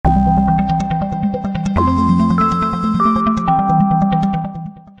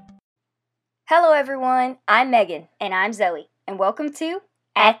everyone. I'm Megan. And I'm Zoe. And welcome to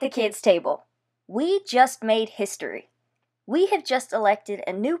At the Kids Table. We just made history. We have just elected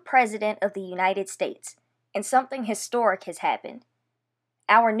a new president of the United States, and something historic has happened.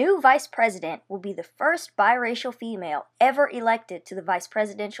 Our new vice president will be the first biracial female ever elected to the vice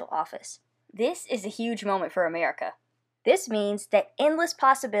presidential office. This is a huge moment for America. This means that endless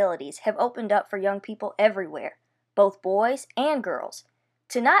possibilities have opened up for young people everywhere, both boys and girls,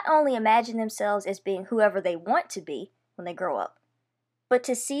 to not only imagine themselves as being whoever they want to be when they grow up, but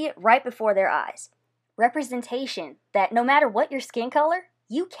to see it right before their eyes. Representation that no matter what your skin color,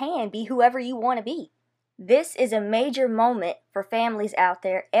 you can be whoever you want to be. This is a major moment for families out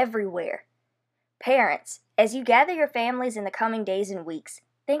there everywhere. Parents, as you gather your families in the coming days and weeks,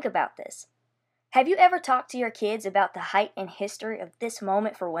 think about this. Have you ever talked to your kids about the height and history of this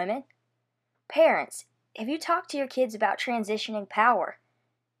moment for women? Parents, have you talked to your kids about transitioning power?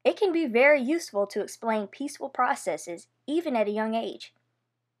 It can be very useful to explain peaceful processes even at a young age.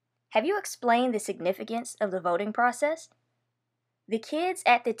 Have you explained the significance of the voting process? The kids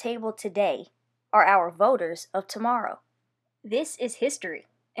at the table today are our voters of tomorrow. This is history,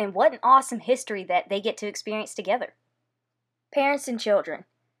 and what an awesome history that they get to experience together. Parents and children,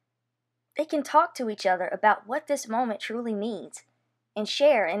 they can talk to each other about what this moment truly means and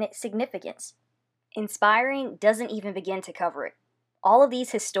share in its significance. Inspiring doesn't even begin to cover it. All of these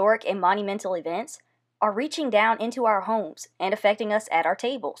historic and monumental events are reaching down into our homes and affecting us at our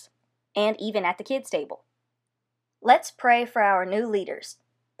tables, and even at the kids' table. Let's pray for our new leaders,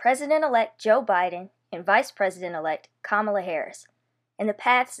 President-elect Joe Biden and Vice President-elect Kamala Harris, and the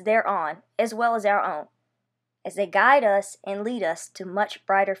paths they're on, as well as our own, as they guide us and lead us to much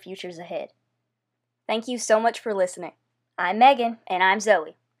brighter futures ahead. Thank you so much for listening. I'm Megan. And I'm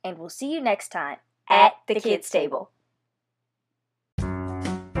Zoe. And we'll see you next time at the Kids Table.